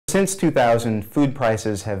Since 2000, food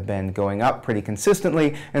prices have been going up pretty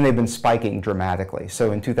consistently, and they've been spiking dramatically.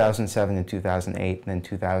 So in 2007 and 2008, and then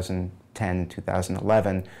 2010 and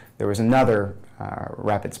 2011, there was another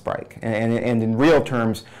rapid spike. And in real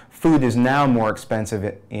terms, food is now more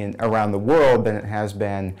expensive around the world than it has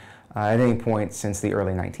been at any point since the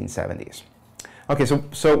early 1970s. Okay,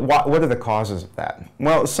 so what are the causes of that?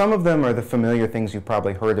 Well, some of them are the familiar things you've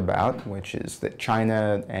probably heard about, which is that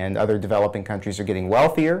China and other developing countries are getting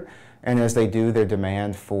wealthier, and as they do, their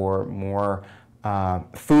demand for more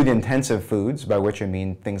food-intensive foods, by which I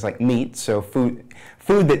mean things like meat, so food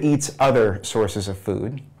that eats other sources of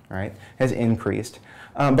food, right, has increased.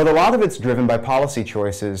 But a lot of it's driven by policy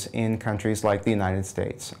choices in countries like the United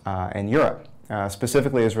States and Europe,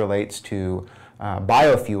 specifically as relates to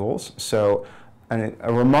biofuels. So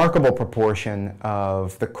a remarkable proportion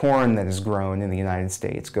of the corn that is grown in the United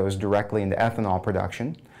States goes directly into ethanol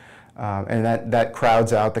production, and that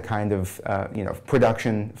crowds out the kind of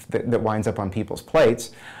production that winds up on people's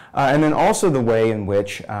plates, and then also the way in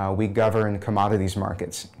which we govern commodities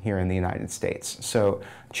markets here in the United States. So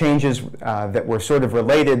changes that were sort of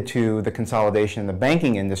related to the consolidation in the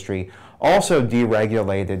banking industry also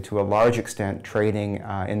deregulated to a large extent trading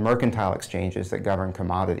in mercantile exchanges that govern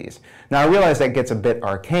commodities. Now I realize that gets a bit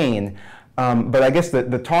arcane, but I guess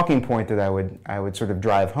the talking point that I would sort of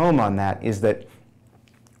drive home on that is that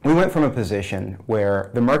we went from a position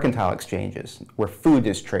where the mercantile exchanges, where food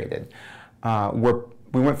is traded,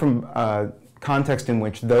 we went from a context in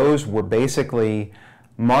which those were basically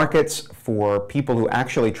markets for people who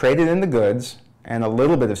actually traded in the goods and a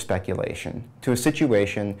little bit of speculation, to a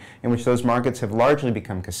situation in which those markets have largely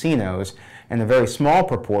become casinos, and a very small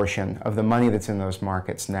proportion of the money that's in those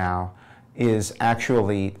markets now is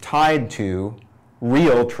actually tied to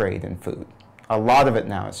real trade in food. A lot of it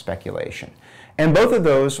now is speculation. And both of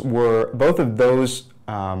those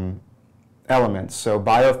elements, so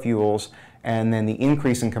biofuels and then the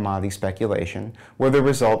increase in commodity speculation, were the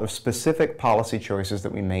result of specific policy choices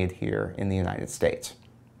that we made here in the United States,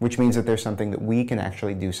 which means that there's something that we can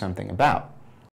actually do something about.